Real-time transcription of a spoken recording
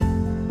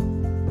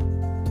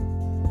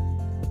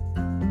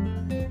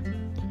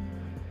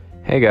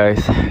Hey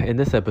guys, in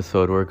this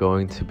episode we're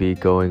going to be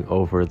going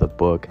over the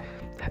book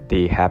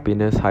The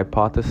Happiness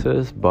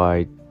Hypothesis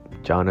by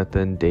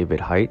Jonathan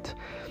David Heidt.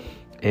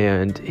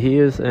 And he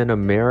is an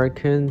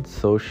American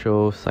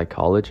social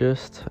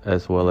psychologist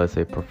as well as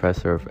a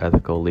professor of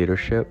ethical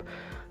leadership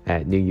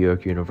at New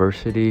York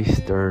University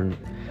Stern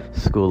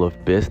School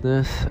of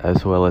Business,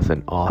 as well as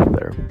an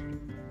author.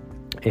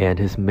 And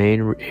his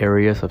main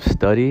areas of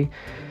study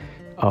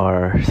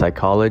are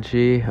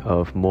psychology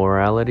of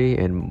morality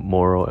and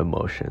moral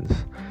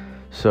emotions.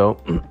 So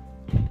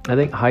I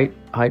think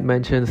Heidt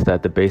mentions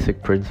that the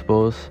basic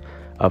principles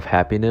of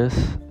happiness,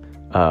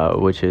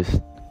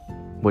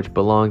 which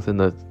belongs in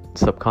the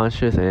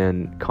subconscious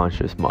and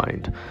conscious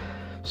mind.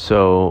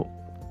 So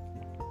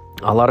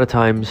a lot of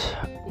times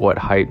what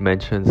Heidt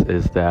mentions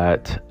is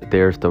that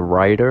there's the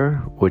rider,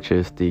 which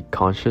is the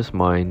conscious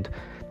mind,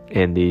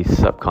 and the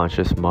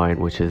subconscious mind,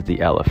 which is the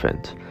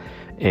elephant.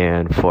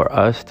 And for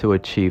us to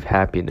achieve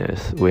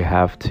happiness, we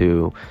have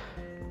to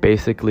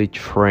basically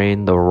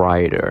train the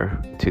rider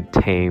to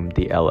tame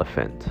the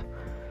elephant.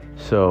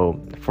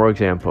 So, for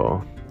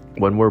example,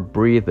 when we're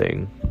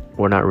breathing,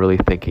 we're not really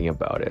thinking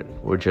about it.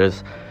 We're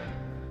just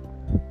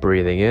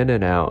breathing in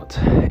and out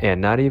and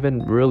not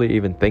even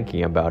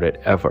thinking about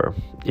it ever.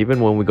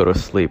 Even when we go to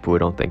sleep, we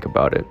don't think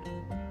about it.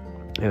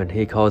 And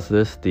he calls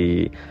this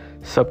the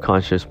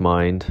subconscious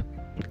mind.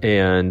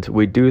 And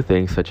we do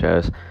things such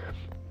as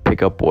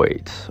pick up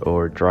weights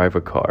or drive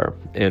a car,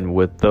 and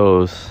with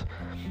those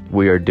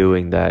we are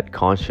doing that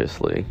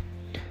consciously.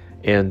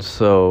 And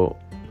so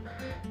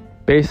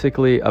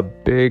basically a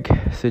big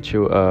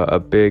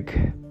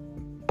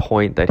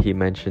point that he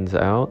mentions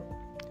out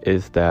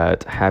is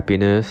that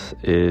happiness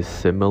is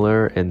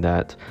similar in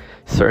that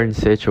certain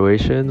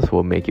situations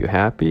will make you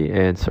happy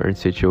and certain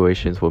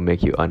situations will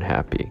make you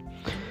unhappy,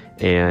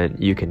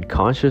 and you can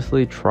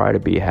consciously try to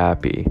be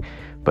happy,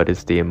 but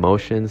it's the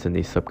emotions and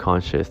the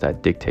subconscious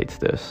that dictates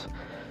this.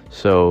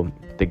 So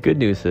the good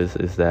news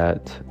is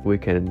that we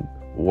can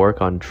work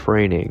on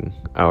training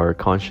our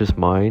conscious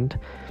mind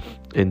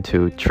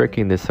into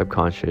tricking the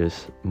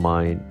subconscious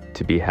mind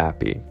to be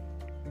happy.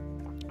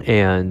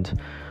 And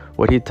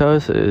what he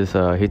does is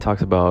he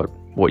talks about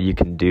what you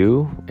can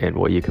do and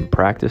what you can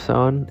practice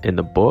on in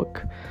the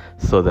book,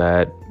 so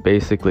that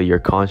basically your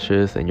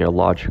conscious and your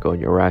logical and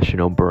your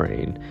rational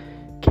brain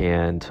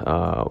can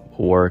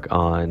work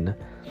on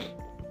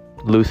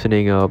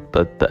loosening up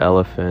the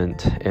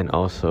elephant and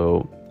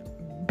also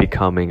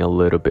becoming a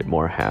little bit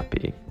more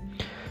happy.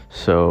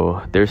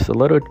 So there's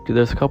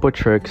a couple of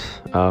tricks.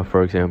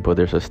 For example,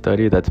 there's a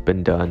study that's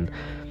been done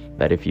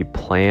that if you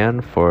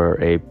plan for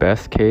a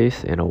best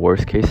case and a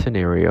worst case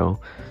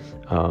scenario,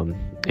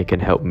 it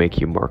can help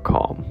make you more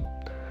calm.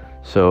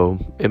 So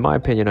in my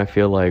opinion, I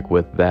feel like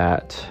with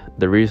that,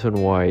 the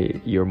reason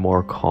why you're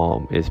more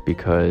calm is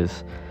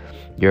because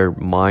your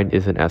mind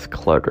isn't as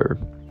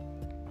cluttered.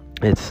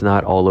 It's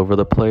not all over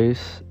the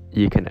place.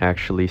 You can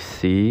actually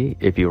see,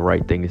 if you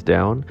write things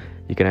down,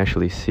 you can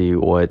actually see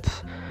what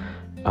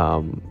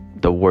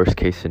the worst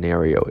case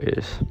scenario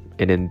is.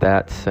 And in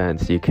that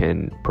sense, you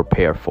can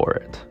prepare for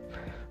it.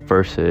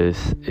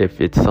 Versus if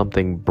it's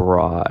something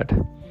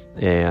broad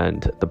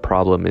and the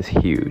problem is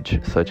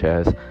huge, such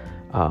as,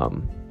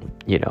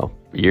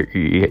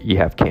 you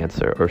have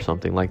cancer or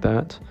something like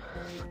that.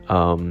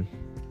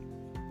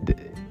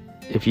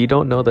 If you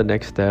don't know the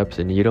next steps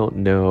and you don't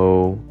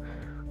know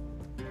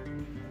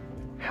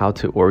how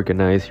to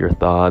organize your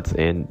thoughts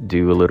and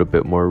do a little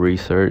bit more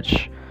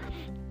research,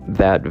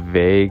 that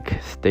vague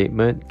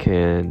statement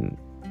can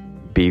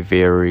be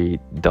very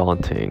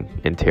daunting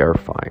and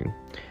terrifying.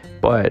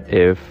 But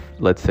if,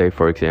 let's say,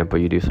 for example,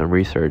 you do some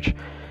research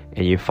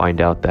and you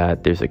find out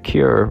that there's a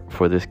cure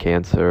for this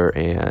cancer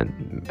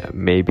and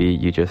maybe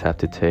you just have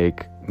to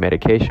take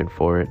medication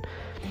for it,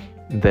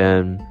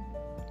 then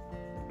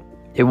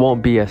it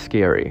won't be as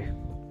scary,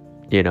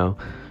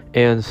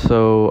 And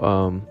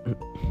so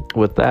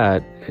with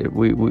that,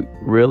 we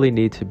really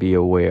need to be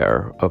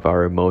aware of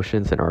our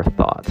emotions and our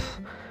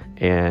thoughts,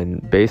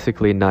 and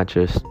basically not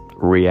just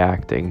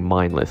reacting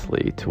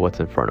mindlessly to what's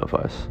in front of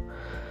us.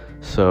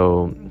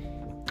 So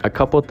a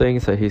couple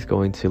things that he's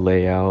going to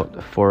lay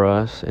out for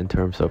us in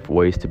terms of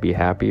ways to be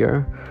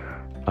happier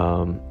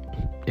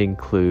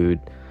include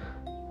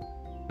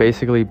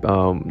basically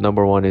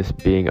number one is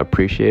being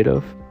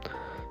appreciative.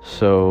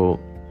 So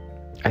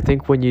I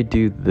think when you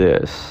do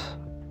this,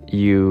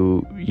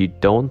 you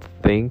don't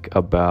think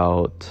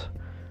about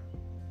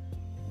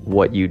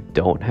what you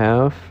don't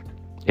have,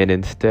 and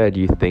instead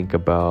you think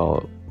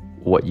about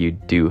what you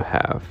do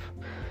have.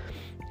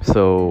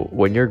 So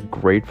when you're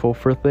grateful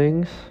for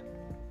things,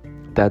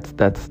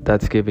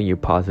 that's giving you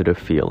positive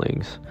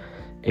feelings,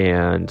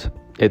 and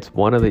it's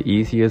one of the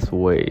easiest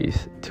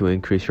ways to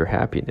increase your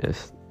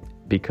happiness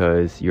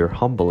because you're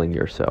humbling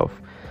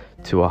yourself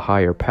to a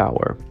higher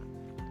power.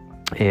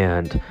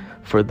 And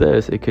for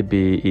this, it could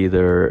be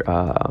either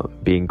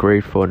being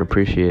grateful and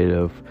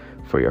appreciative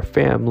for your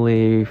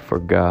family, for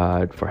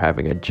God, for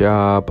having a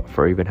job,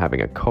 for even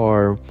having a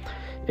car.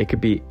 It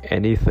could be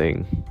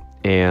anything.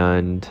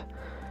 And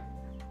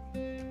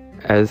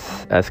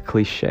as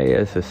cliche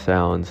as it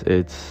sounds,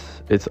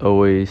 it's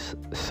always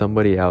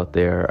somebody out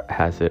there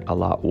has it a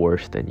lot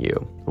worse than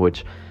you,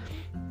 which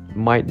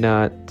might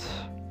not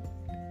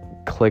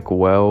click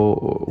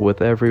well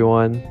with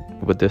everyone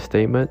with this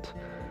statement,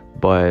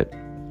 but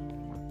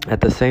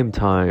at the same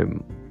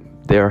time,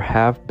 there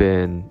have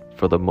been,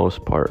 for the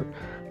most part,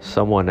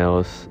 someone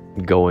else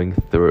going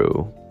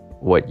through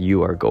what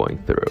you are going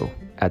through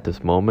at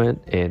this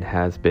moment and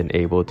has been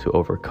able to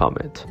overcome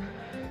it.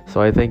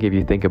 So I think if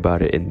you think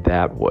about it in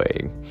that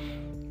way,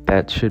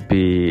 that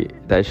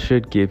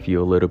should give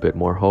you a little bit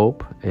more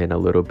hope and a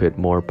little bit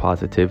more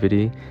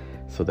positivity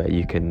so that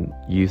you can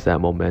use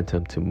that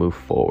momentum to move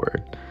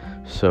forward.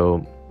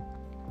 So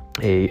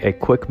a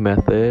quick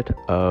method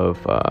of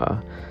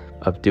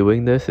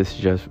doing this is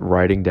just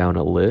writing down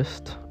a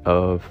list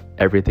of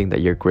everything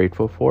that you're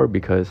grateful for,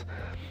 because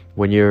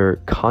when you're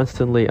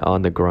constantly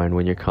on the grind,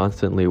 when you're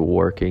constantly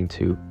working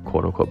to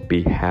quote unquote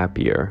be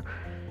happier,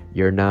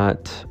 you're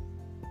not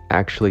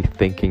actually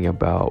thinking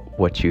about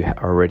what you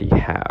already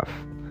have.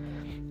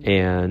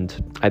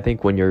 And I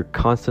think when you're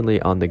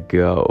constantly on the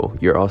go,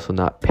 you're also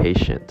not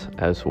patient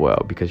as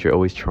well, because you're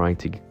always trying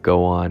to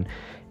go on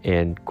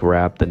and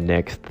grab the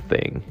next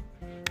thing.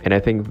 And I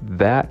think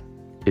that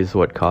is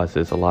what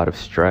causes a lot of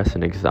stress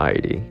and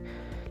anxiety,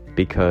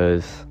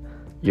 because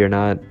you're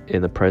not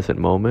in the present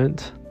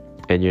moment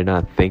and you're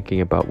not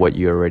thinking about what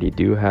you already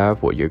do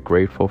have, what you're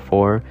grateful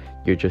for.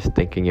 You're just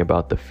thinking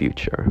about the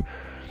future.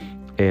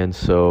 And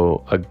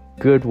so a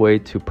good way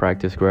to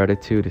practice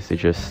gratitude is to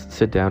just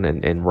sit down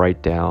and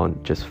write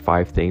down just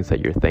 5 things that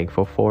you're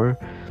thankful for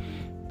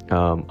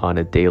on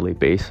a daily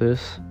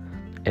basis.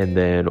 And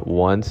then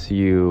once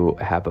you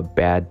have a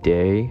bad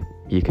day,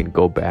 you can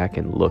go back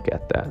and look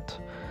at that.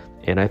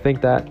 And I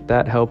think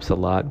that helps a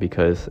lot,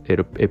 because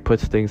it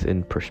puts things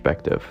in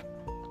perspective.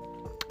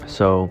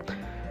 So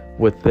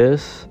with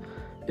this,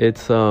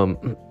 it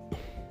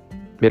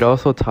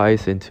also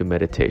ties into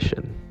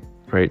meditation,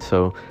 right?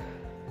 So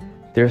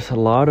there's a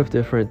lot of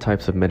different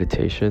types of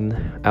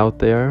meditation out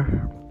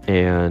there,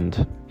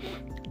 and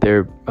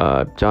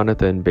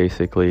Jonathan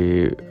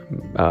basically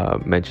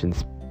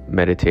mentions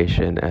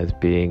meditation as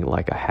being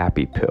like a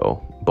happy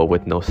pill, but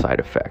with no side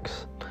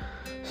effects.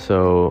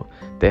 So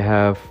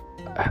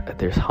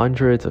there's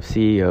hundreds of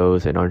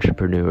CEOs and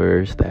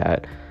entrepreneurs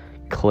that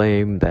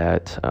claim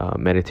that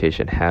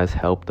meditation has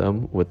helped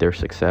them with their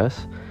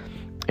success,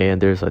 and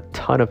there's a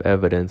ton of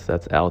evidence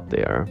that's out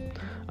there.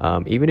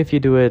 Even if you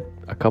do it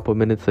a couple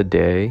minutes a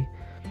day,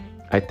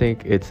 I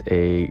think it's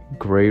a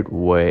great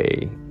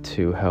way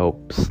to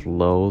help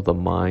slow the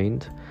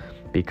mind,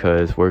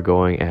 because we're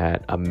going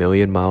at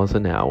 1,000,000 miles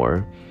an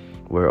hour.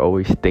 We're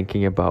always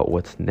thinking about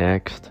what's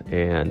next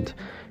and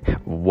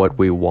what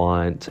we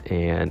want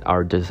and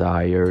our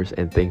desires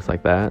and things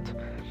like that.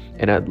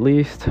 And at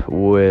least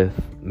with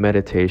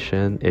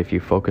meditation, if you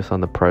focus on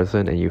the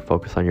present and you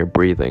focus on your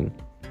breathing,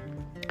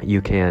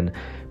 you can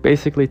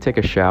basically take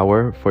a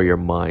shower for your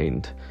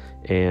mind.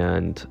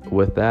 And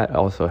with that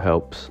also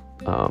helps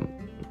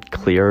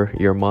clear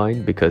your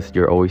mind, because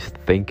you're always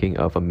thinking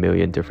of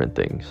 1,000,000 different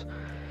things.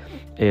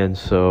 And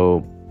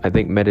so I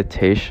think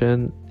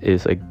meditation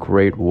is a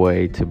great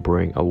way to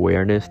bring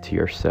awareness to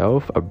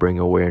yourself, or bring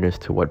awareness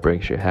to what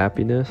brings you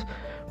happiness,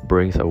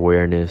 brings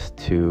awareness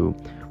to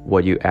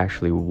what you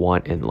actually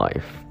want in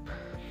life.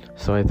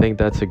 So I think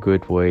that's a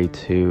good way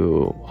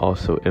to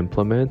also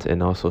implement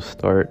and also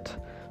start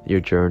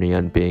your journey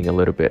on being a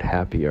little bit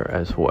happier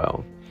as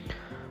well.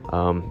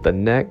 The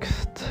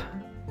next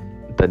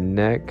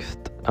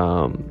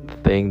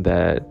thing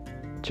that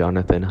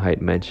Jonathan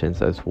Heidt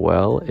mentions as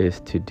well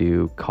is to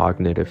do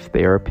cognitive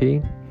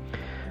therapy,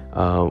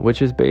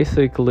 which is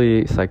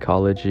basically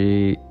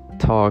psychology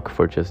talk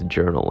for just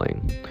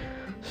journaling.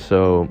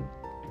 So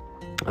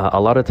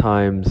a lot of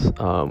times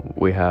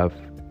we have,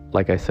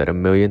 like I said,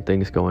 1,000,000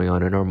 things going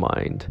on in our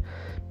mind,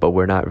 but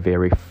we're not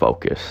very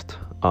focused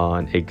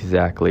on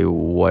exactly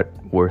what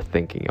we're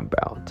thinking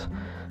about.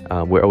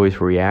 We're always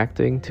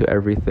reacting to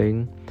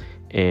everything,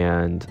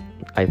 and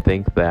I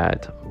think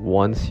that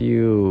once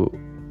you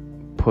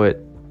put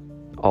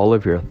all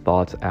of your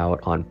thoughts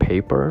out on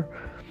paper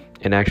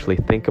and actually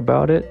think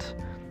about it,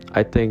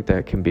 I think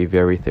that can be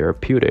very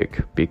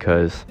therapeutic,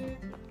 because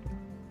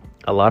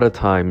a lot of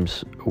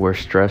times we're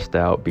stressed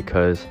out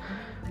because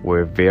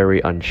we're very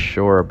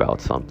unsure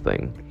about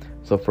something.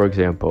 So for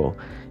example,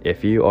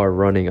 if you are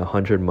running a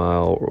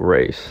 100-mile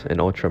race, an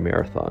ultra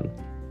marathon,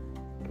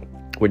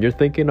 when you're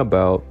thinking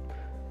about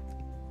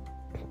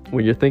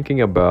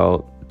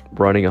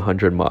running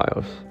 100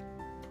 miles,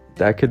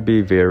 that could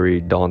be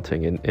very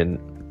daunting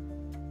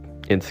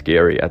and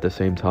scary at the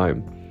same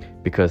time,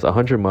 because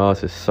 100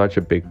 miles is such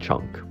a big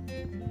chunk.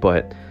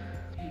 But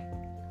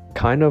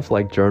kind of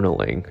like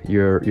journaling,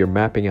 you're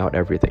mapping out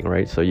everything,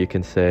 right? So you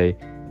can say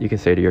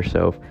to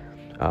yourself,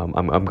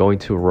 I'm going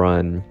to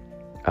run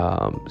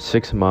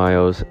 6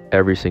 miles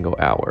every single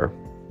hour,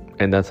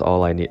 and that's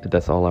all I need.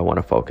 That's all I want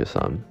to focus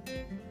on.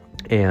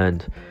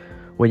 And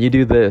when you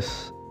do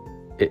this,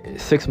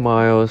 6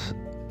 miles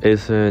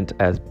isn't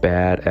as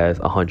bad as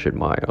 100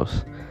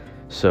 miles.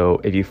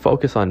 So if you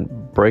focus on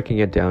breaking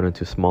it down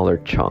into smaller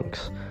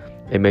chunks,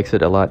 it makes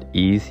it a lot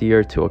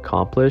easier to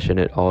accomplish, and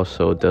it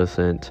also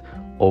doesn't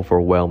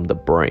overwhelm the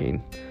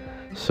brain.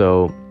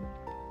 So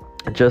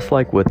just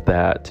like with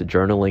that,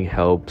 journaling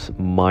helps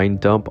mind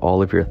dump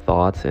all of your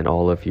thoughts and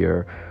all of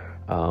your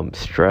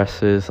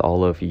stresses,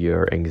 all of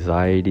your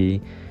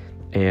anxiety,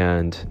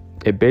 and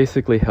it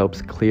basically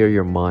helps clear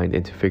your mind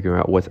into figuring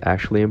out what's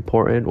actually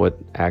important, what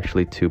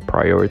actually to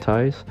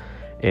prioritize,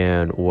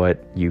 and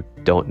what you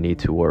don't need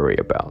to worry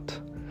about.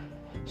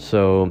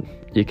 So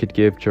you could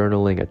give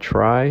journaling a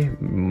try.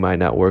 Might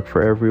not work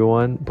for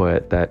everyone,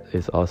 but that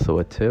is also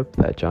a tip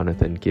that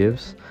Jonathan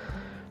gives.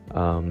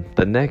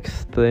 The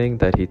next thing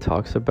that he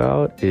talks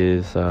about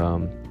is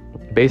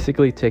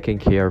basically taking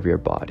care of your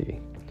body.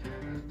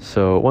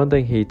 So one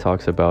thing he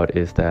talks about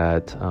is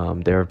that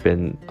there have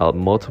been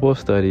multiple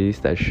studies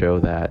that show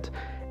that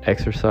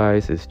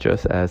exercise is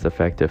just as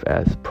effective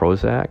as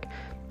Prozac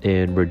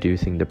in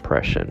reducing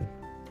depression.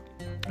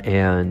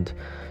 And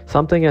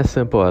something as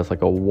simple as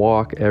like a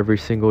walk every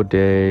single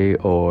day,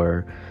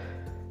 or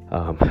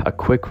a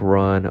quick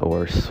run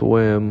or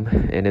swim,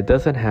 and it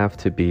doesn't have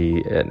to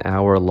be an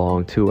hour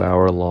long, 2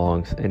 hour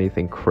long,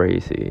 anything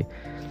crazy.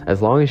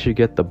 As long as you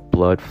get the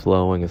blood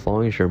flowing, as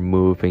long as you're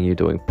moving, you're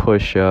doing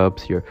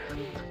push-ups,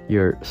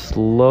 you're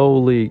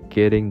slowly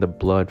getting the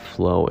blood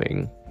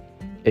flowing,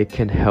 it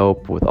can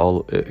help with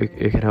all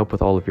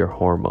of your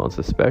hormones,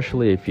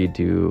 especially if you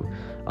do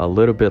a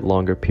little bit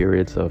longer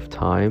periods of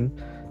time.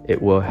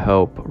 It will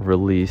help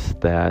release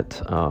that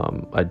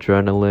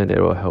adrenaline. It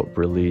will help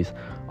release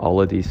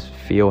all of these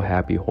feel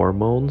happy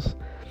hormones.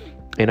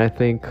 And I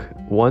think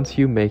once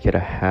you make it a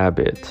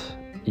habit,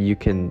 you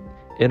can,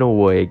 in a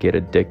way, get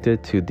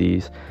addicted to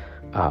these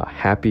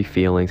happy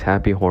feelings,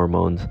 happy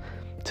hormones,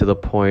 to the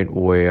point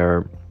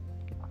where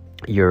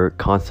you're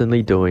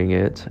constantly doing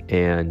it.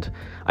 And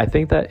I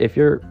think that if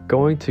you're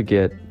going to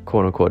get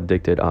quote unquote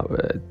addicted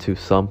to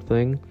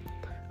something,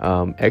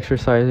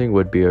 exercising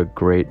would be a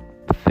great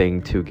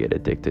thing to get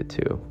addicted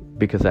to,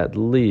 because at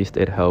least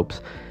it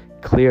helps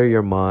clear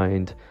your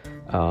mind,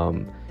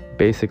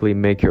 basically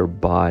make your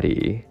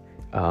body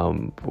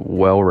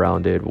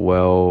well-rounded,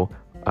 well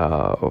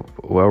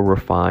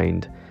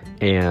refined,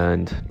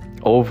 and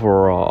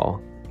overall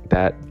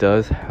that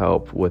does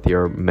help with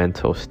your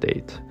mental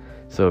state.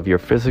 So if your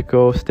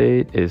physical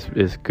state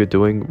is good,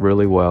 doing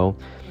really well,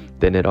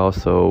 then it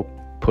also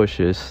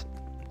pushes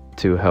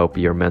to help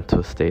your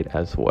mental state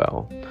as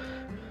well.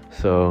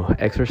 So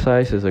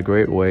exercise is a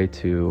great way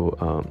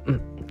to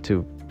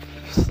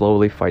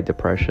slowly fight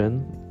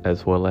depression,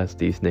 as well as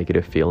these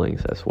negative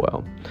feelings as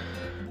well.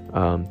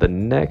 The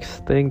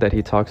next thing that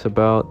he talks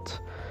about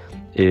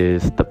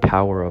is the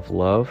power of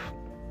love.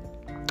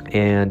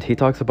 And he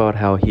talks about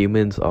how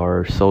humans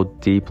are so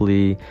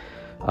deeply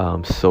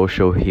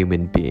social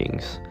human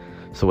beings.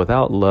 So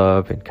without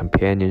love and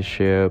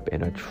companionship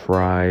and a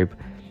tribe,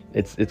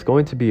 it's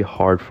going to be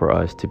hard for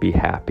us to be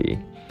happy.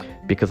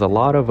 Because a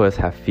lot of us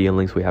have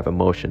feelings, we have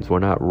emotions. We're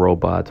not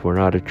robots, we're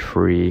not a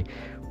tree,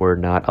 we're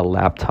not a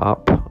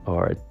laptop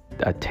or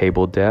a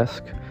table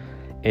desk.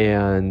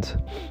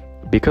 And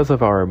because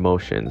of our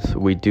emotions,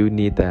 we do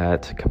need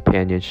that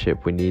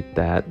companionship, we need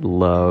that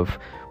love,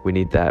 we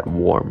need that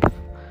warmth.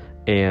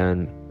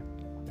 And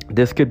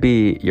this could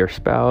be your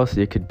spouse,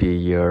 it could be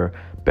your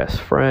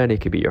best friend,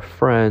 it could be your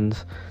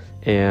friends.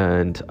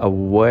 And a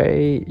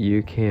way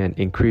you can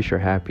increase your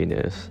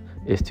happiness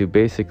is to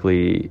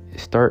basically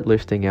start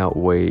listing out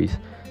ways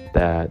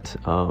that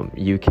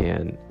you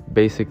can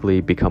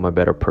basically become a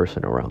better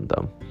person around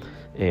them.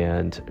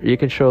 And you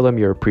can show them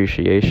your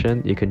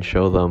appreciation. You can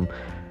show them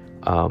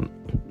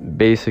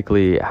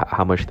basically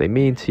how much they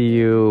mean to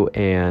you,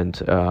 and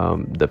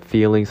the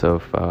feelings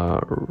of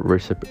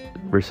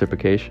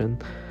reciprocation.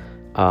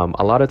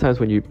 A lot of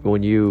times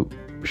when you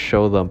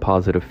show them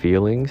positive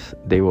feelings,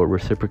 they will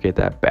reciprocate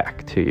that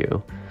back to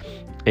you.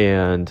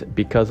 And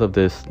because of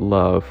this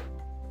love,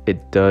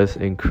 it does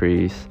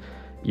increase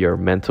your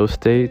mental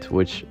state,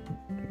 which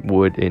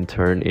would in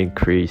turn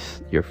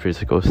increase your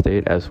physical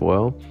state as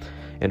well,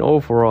 and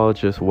overall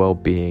just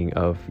well-being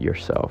of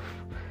yourself.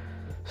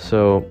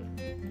 So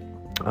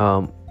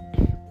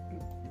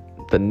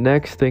the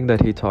next thing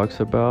that he talks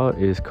about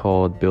is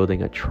called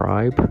building a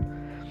tribe,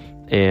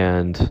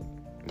 and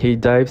he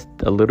dives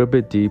a little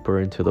bit deeper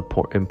into the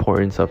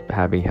importance of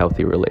having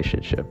healthy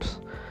relationships.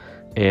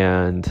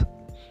 And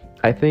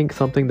I think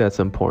something that's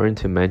important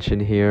to mention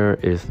here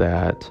is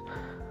that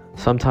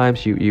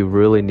sometimes you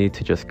really need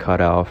to just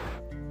cut off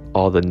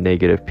all the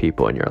negative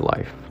people in your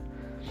life.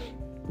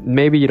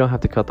 Maybe you don't have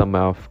to cut them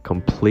off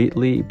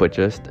completely, but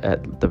just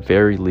at the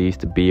very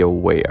least be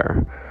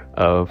aware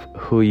of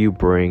who you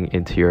bring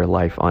into your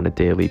life on a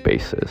daily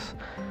basis.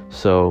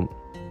 So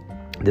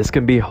this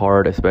can be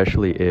hard,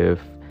 especially if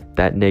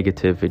that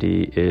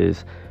negativity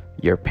is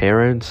your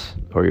parents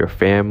or your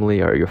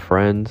family or your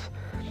friends,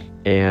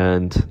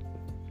 and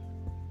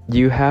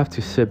you have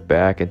to sit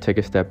back and take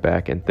a step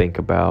back and think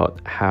about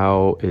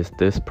how is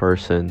this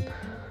person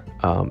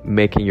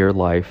making your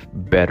life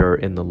better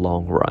in the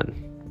long run,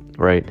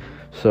 right?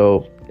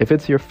 So if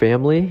it's your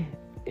family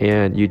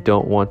and you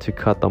don't want to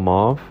cut them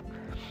off,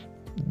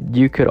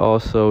 you could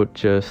also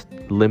just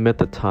limit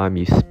the time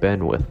you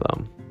spend with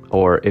them.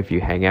 Or if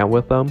you hang out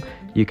with them,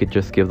 you could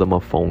just give them a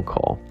phone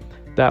call.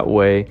 That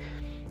way,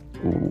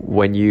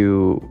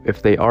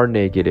 if they are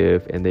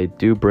negative and they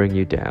do bring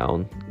you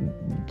down,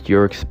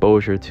 your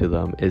exposure to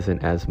them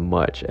isn't as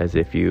much as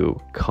if you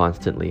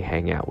constantly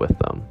hang out with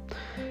them.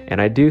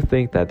 And I do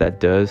think that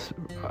does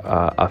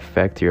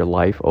affect your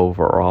life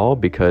overall,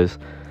 because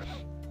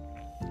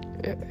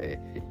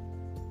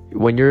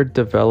when you're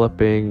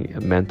developing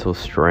mental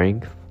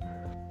strength,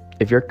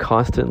 if you're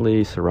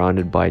constantly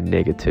surrounded by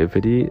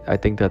negativity, I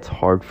think that's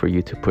hard for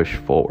you to push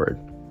forward.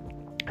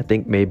 I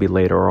think maybe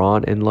later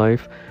on in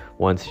life,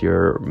 once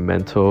your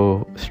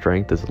mental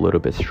strength is a little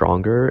bit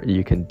stronger,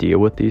 you can deal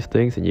with these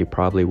things and you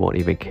probably won't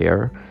even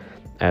care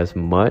as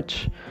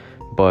much.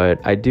 But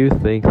I do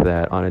think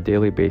that on a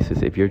daily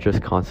basis, if you're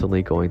just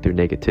constantly going through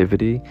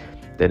negativity,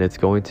 then it's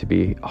going to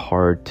be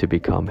hard to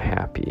become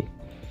happy.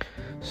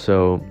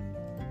 So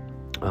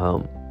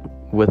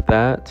with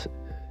that,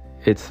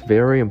 it's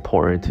very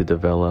important to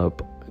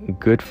develop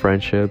good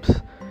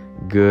friendships,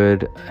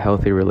 good,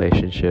 healthy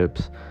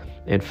relationships,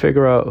 and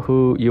figure out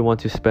who you want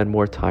to spend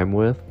more time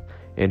with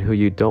and who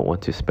you don't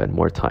want to spend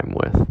more time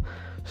with.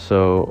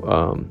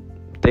 So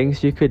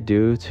things you could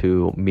do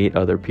to meet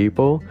other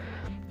people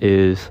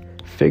is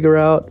figure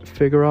out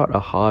a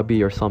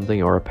hobby or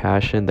something or a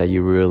passion that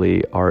you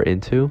really are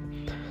into.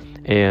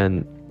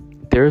 And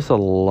there's a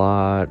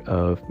lot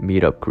of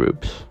meetup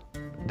groups.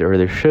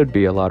 There should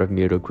be a lot of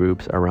meetup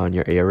groups around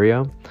your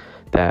area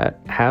that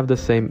have the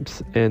same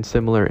and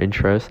similar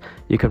interests.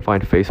 You can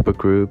find Facebook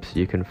groups,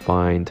 you can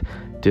find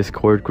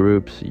Discord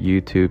groups,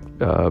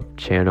 YouTube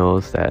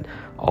channels that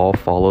all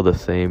follow the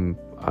same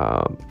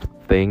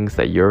things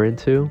that you're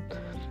into.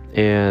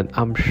 And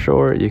I'm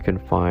sure you can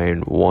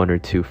find one or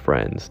two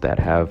friends that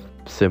have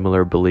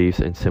similar beliefs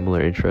and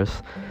similar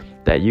interests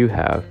that you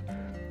have.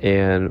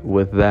 And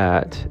with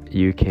that,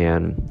 you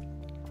can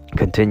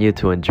continue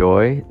to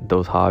enjoy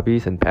those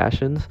hobbies and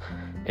passions.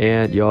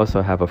 And you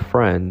also have a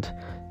friend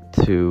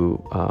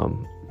to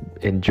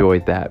enjoy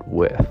that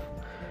with.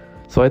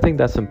 So I think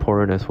that's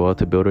important as well,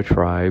 to build a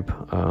tribe.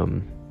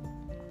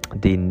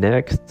 The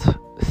next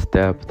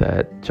step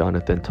that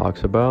Jonathan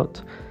talks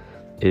about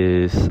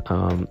is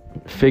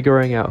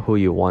figuring out who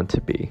you want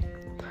to be.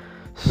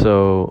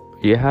 So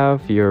you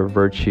have your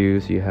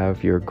virtues, you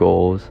have your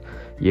goals,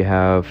 you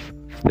have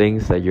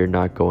things that you're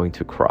not going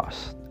to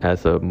cross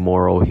as a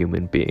moral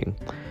human being.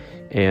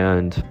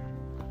 And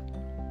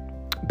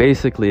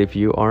basically, if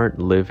you aren't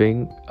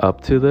living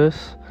up to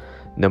this,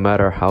 no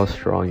matter how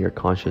strong your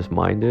conscious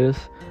mind is,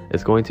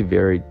 it's going to be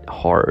very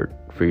hard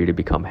for you to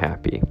become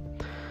happy.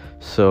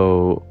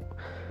 So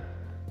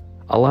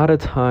a lot of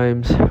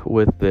times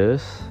with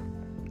this,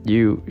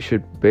 you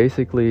should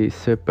basically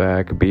sit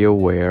back, be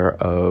aware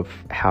of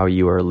how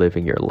you are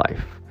living your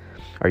life.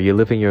 Are you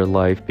living your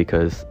life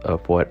because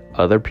of what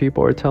other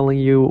people are telling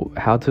you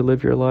how to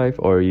live your life,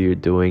 or are you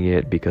doing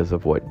it because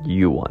of what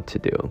you want to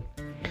do?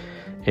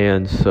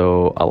 And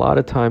so a lot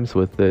of times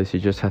with this, you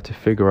just have to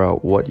figure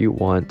out what you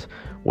want,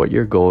 what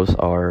your goals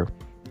are,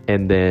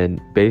 and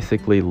then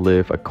basically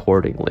live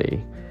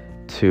accordingly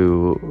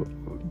to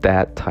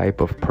that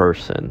type of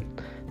person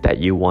that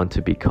you want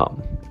to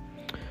become.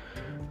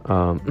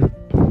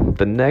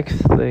 The next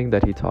thing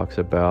that he talks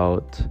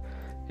about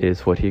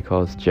is what he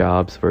calls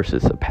jobs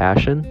versus a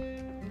passion.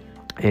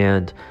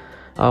 And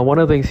one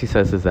of the things he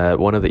says is that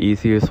one of the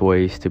easiest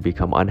ways to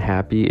become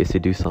unhappy is to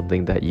do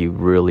something that you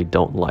really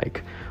don't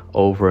like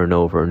over and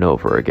over and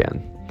over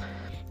again.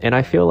 And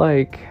I feel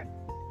like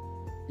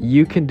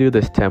you can do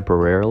this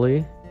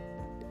temporarily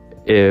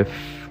if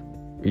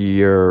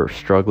you're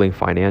struggling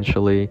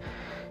financially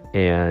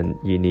and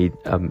you need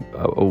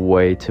a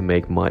way to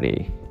make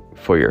money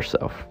for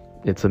yourself.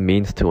 It's a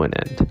means to an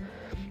end.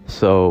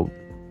 So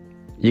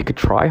you could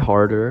try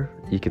harder,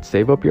 you could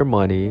save up your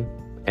money,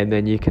 and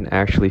then you can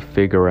actually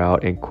figure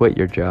out and quit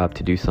your job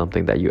to do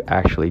something that you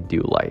actually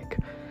do like.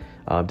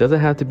 Doesn't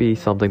have to be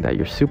something that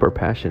you're super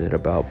passionate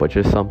about, but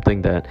just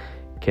something that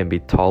can be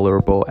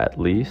tolerable at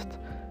least.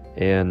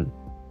 And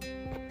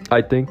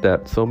I think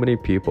that so many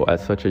people at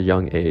such a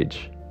young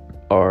age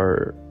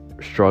are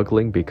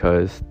struggling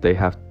because they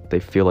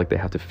feel like they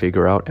have to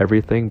figure out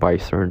everything by a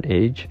certain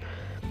age.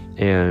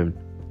 And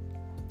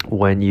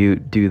when you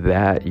do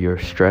that, you're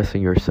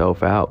stressing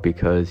yourself out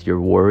because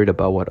you're worried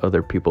about what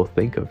other people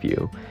think of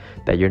you,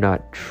 that you're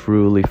not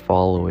truly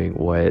following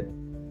what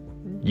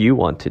you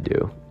want to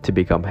do to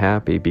become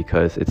happy,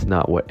 because it's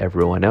not what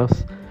everyone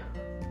else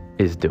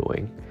is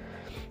doing.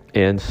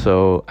 And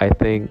so I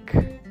think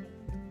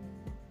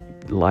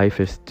life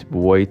is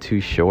way too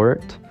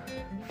short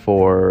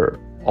for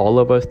all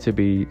of us to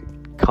be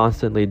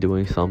constantly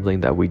doing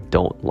something that we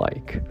don't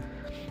like.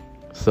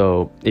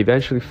 So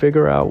eventually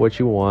figure out what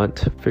you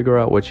want, figure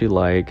out what you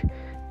like.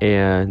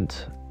 And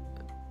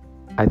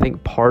I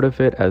think part of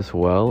it as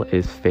well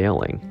is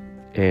failing.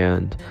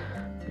 And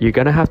you're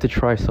going to have to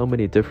try so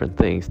many different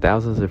things,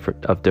 thousands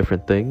of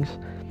different things.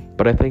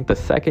 But I think the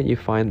second you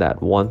find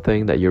that one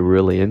thing that you're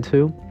really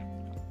into,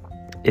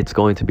 it's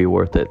going to be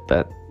worth it,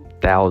 that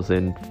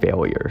 1,000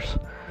 failures,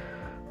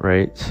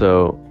 right?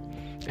 So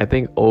I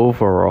think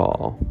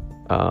overall,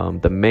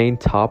 the main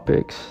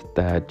topics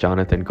that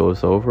Jonathan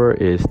goes over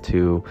is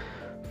to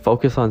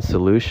focus on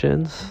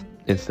solutions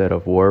instead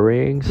of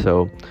worrying.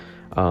 So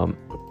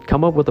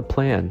come up with a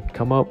plan,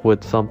 come up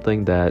with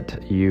something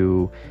that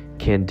you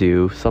can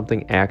do,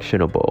 something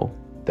actionable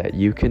that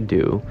you can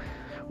do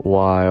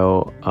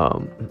while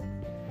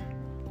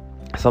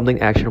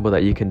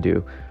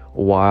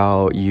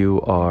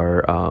you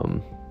are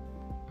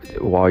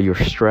while you're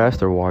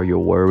stressed, or while you're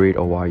worried,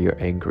 or while you're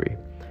angry.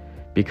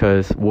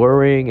 Because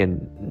worrying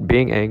and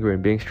being angry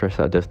and being stressed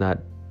out does not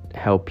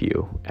help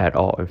you at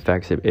all. In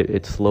fact,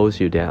 it slows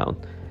you down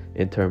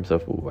in terms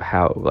of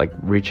how, like,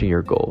 reaching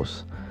your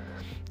goals.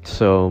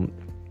 So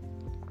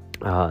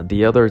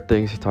the other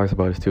things he talks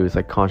about is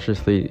like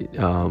consciously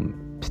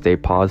stay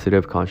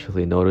positive,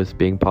 consciously notice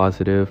being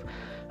positive.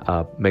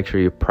 Make sure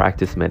you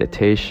practice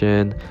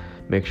meditation,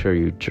 make sure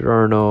you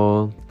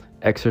journal,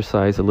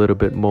 exercise a little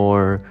bit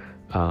more,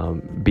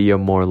 be a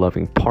more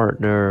loving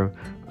partner,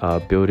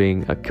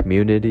 building a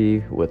community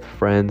with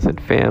friends and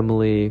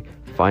family,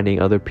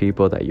 finding other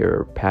people that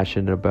you're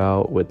passionate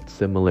about with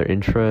similar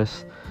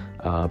interests,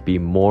 be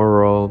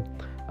moral,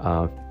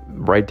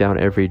 write down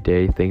every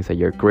day things that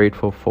you're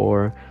grateful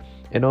for,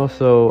 and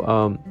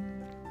also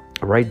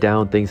write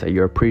down things that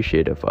you're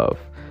appreciative of.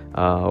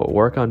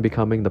 Work on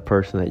becoming the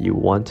person that you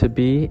want to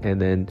be,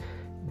 and then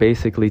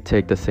basically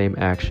take the same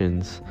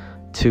actions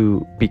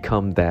to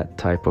become that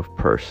type of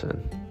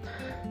person.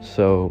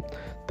 So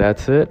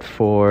that's it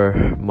for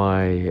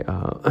my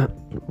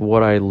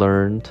what I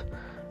learned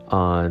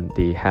on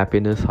the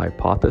happiness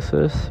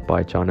hypothesis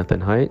by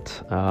Jonathan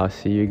Heidt.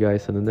 See you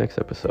guys in the next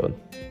episode.